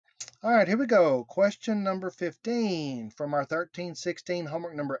All right, here we go. Question number 15 from our 13-16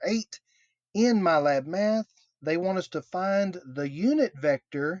 homework number 8 in MyLab Math. They want us to find the unit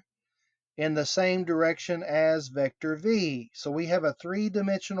vector in the same direction as vector v. So we have a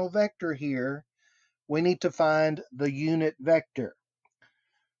three-dimensional vector here. We need to find the unit vector.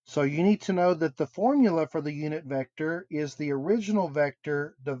 So you need to know that the formula for the unit vector is the original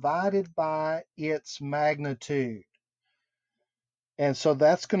vector divided by its magnitude. And so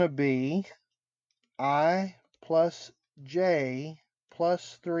that's going to be I plus j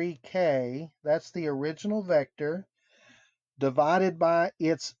plus 3k, that's the original vector, divided by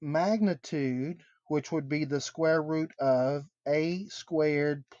its magnitude, which would be the square root of a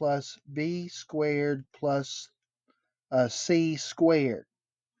squared plus b squared plus c squared.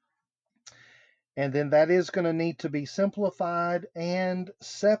 And then that is going to need to be simplified and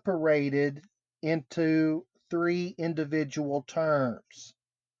separated into three individual terms.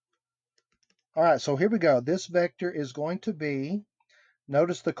 All right, so here we go. This vector is going to be,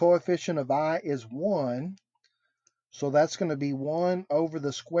 notice the coefficient of I is 1. So that's going to be 1 over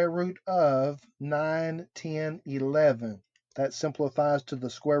the square root of 9, 10, 11. That simplifies to the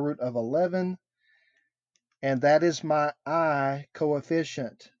square root of 11. And that is my I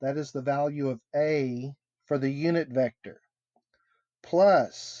coefficient. That is the value of A for the unit vector.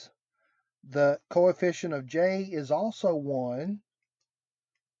 Plus, the coefficient of J is also 1.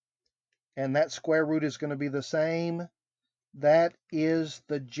 And that square root is going to be the same. That is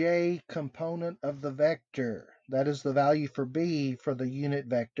the J component of the vector. That is the value for B for the unit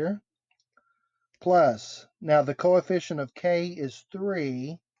vector. Plus, now the coefficient of K is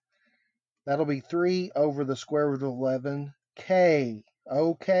 3. That'll be 3 over the square root of 11. K.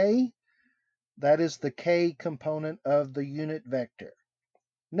 Okay? That is the K component of the unit vector.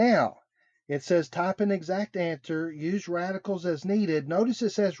 Now, it says type an exact answer, use radicals as needed. Notice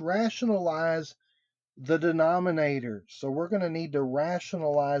it says rationalize the denominators. So we're going to need to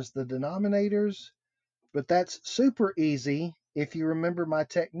rationalize the denominators, but that's super easy if you remember my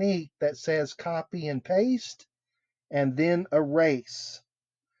technique that says copy and paste and then erase.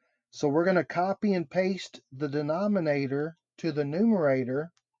 So we're going to copy and paste the denominator to the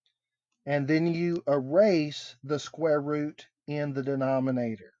numerator, and then you erase the square root in the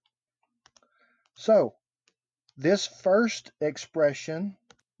denominator. So this first expression,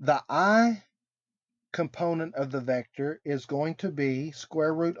 the I component of the vector is going to be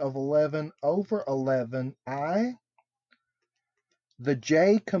square root of 11 over 11i. The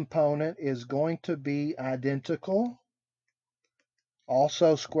j component is going to be identical,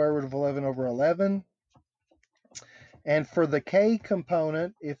 also square root of 11 over 11. And for the k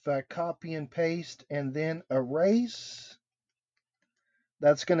component, if I copy and paste and then erase,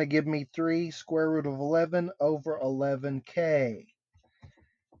 that's going to give me 3 square root of 11 over 11k.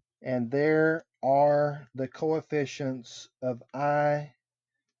 And there are the coefficients of I,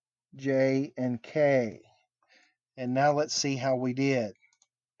 j, and k. And now let's see how we did.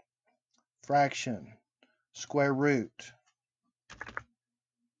 Fraction, square root,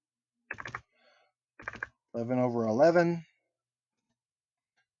 11 over 11.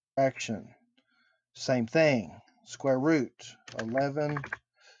 Fraction, same thing, square root, 11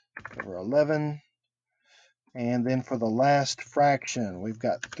 over 11. And then for the last fraction, we've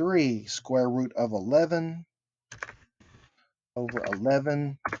got 3 square root of 11 over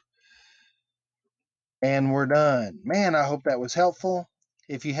 11. And we're done. Man, I hope that was helpful.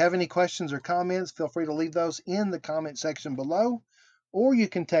 If you have any questions or comments, feel free to leave those in the comment section below, or you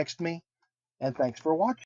can text me. And thanks for watching.